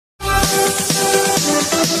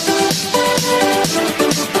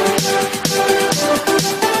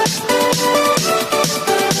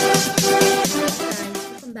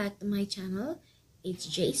to my channel. It's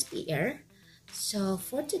Jay's PR. So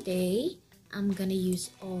for today, I'm gonna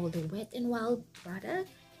use all the Wet n Wild product.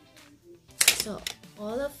 So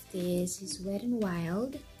all of this is Wet n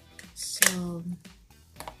Wild. So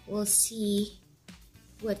we'll see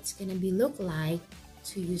what's gonna be look like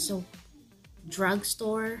to use a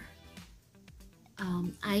drugstore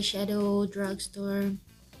eyeshadow, drugstore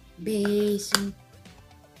base,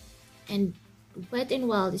 and Wet n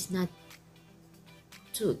Wild is not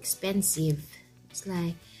too expensive. It's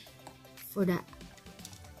like for the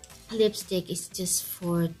lipstick, it's just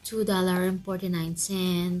for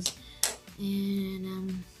 $2.49,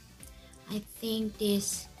 and I think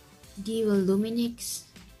this Diva Luminix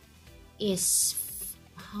is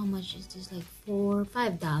how much is this, like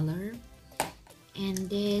 $5, and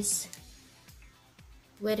this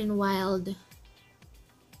Wet n Wild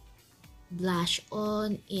blush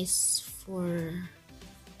on is for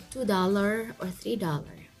 $2 or $3,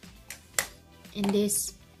 and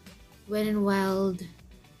this Wet n Wild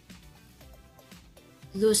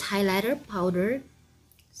loose highlighter powder.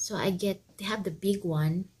 So they have the big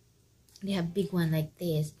one. They have big one like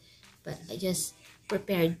this, but I just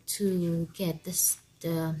prepared to get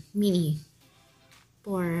the mini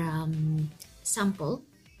for sample.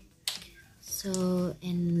 So,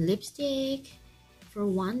 and lipstick for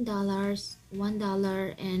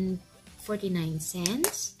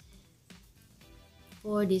 $1.49.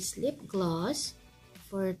 For this lip gloss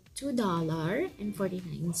for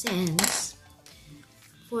 $2.49.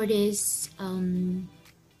 For this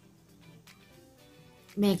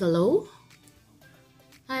Megalo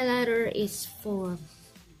highlighter is for, I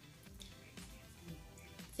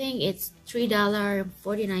think it's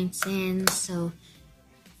 $3.49. So,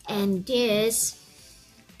 and this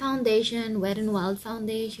foundation, Wet n Wild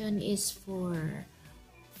foundation, is for, I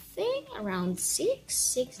think, around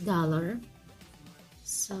 $6.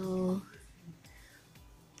 So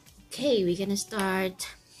okay, we're gonna start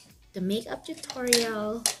the makeup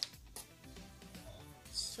tutorial.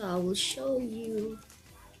 So I will show you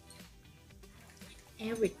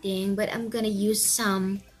everything, but I'm gonna use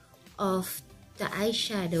some of the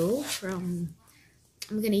eyeshadow I'm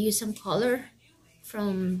gonna use some color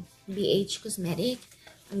from BH Cosmetic.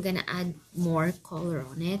 I'm gonna add more color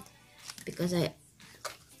on it because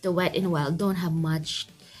the Wet n Wild don't have much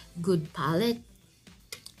good palette.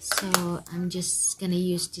 So I'm just gonna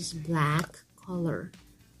use this black color.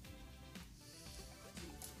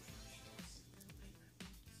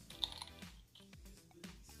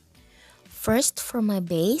 First, for my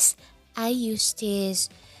base, I use this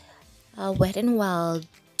Wet n Wild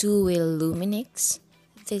Dual Luminix.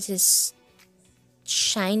 This is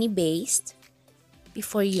shiny based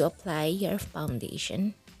before you apply your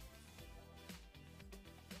foundation.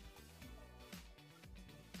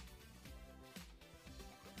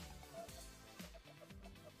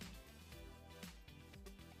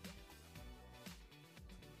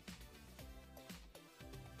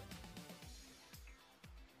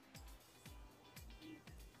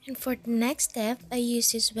 And for the next step, I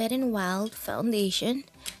use this Wet n Wild foundation.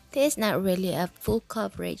 This is not really a full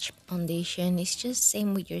coverage foundation. It's just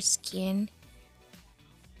same with your skin.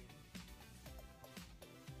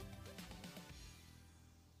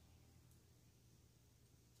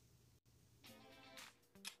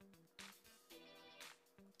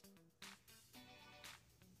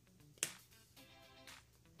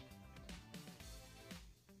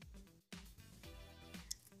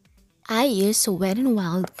 I use a Wet n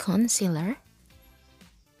Wild concealer.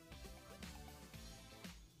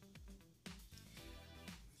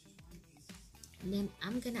 And then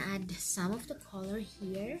I'm gonna add some of the color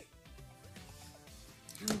here.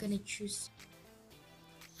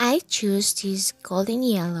 I choose this golden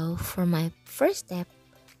yellow for my first step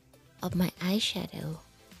of my eyeshadow.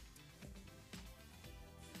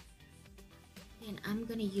 And I'm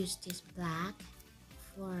gonna use this black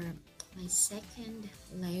for my second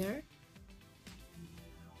layer.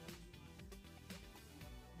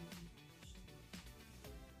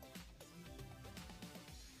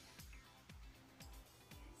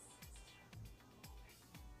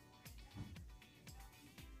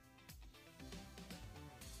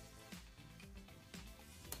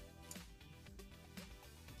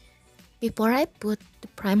 Before I put the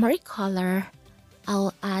primary color,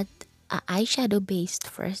 I'll add an eyeshadow base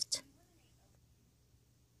first.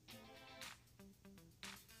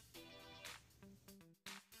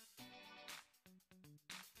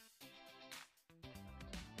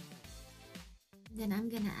 Then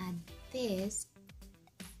I'm gonna add this,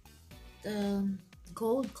 the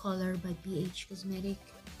gold color by BH Cosmetic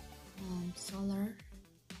Solar.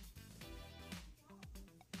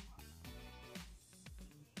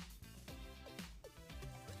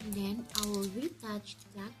 And then I will retouch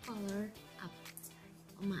the black color up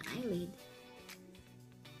on my eyelid.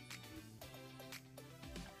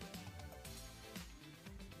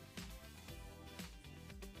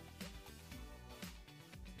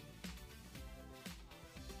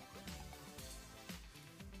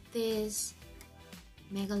 This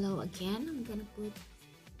Megalo again, I'm gonna put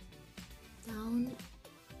down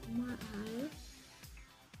my eye.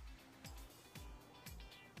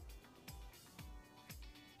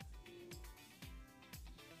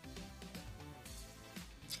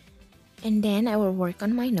 And then I will work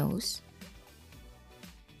on my nose,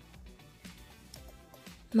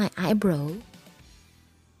 my eyebrow,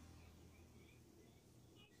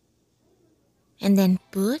 and then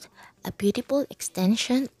put a beautiful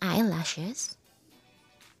extension eyelashes.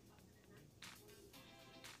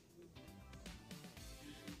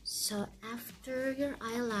 So after your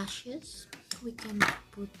eyelashes, we can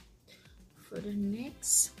put for the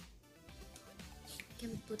next, we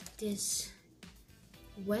can put this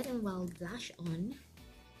Wet n Wild blush on.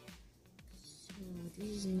 So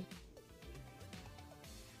this is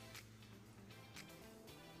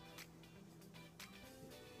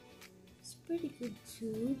it's pretty good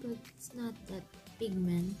too, but it's not that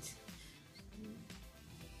pigment.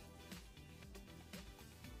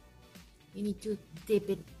 You need to dip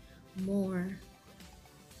it more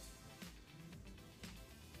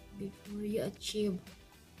before you achieve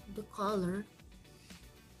the color.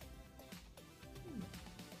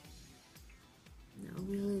 Not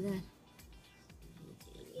really that.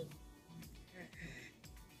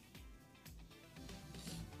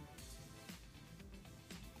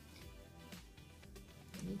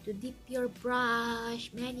 You need to dip your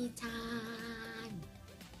brush many times.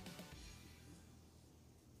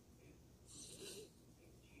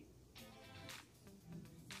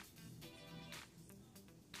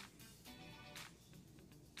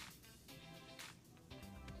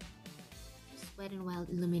 Wet n Wild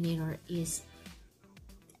illuminator is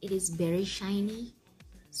very shiny,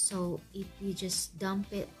 so if you just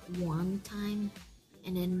dump it one time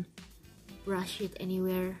and then brush it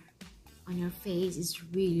anywhere on your face, it's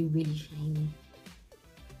really shiny.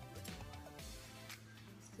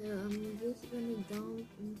 So I'm just gonna dump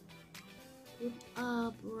and put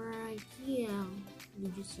up right here.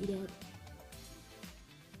 Did you see that?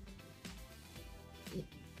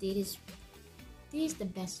 This is the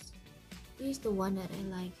best. This is the one that I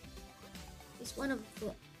like. It's one of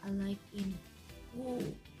the I like in. Whoa.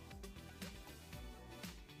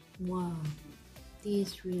 Wow,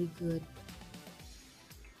 this is really good.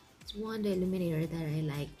 It's one the illuminator that I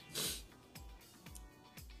like.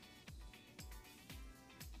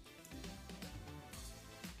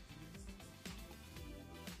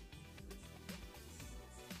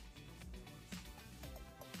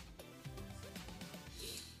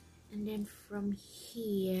 And then from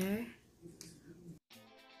here,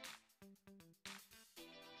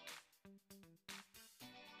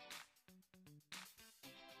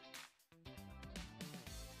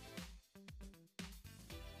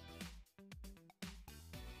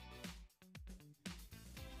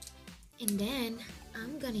 and then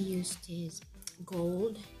I'm gonna use this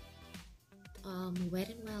gold, Wet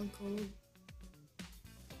n Wild gold.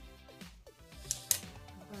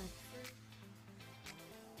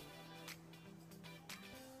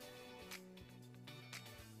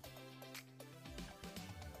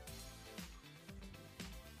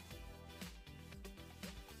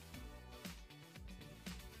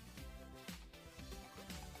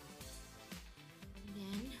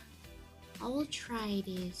 I will try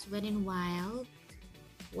this Wet n Wild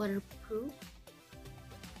waterproof.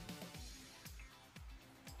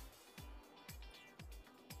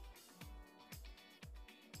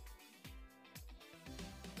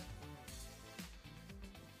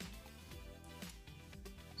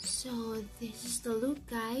 So this is the look,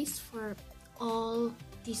 guys, for all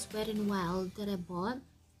this Wet n Wild that I bought.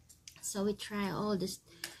 So we try all this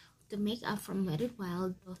the makeup from Wet n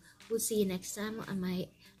Wild. We'll see you next time on my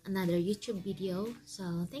another YouTube video.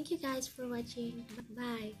 So thank you guys for watching.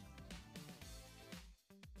 Bye.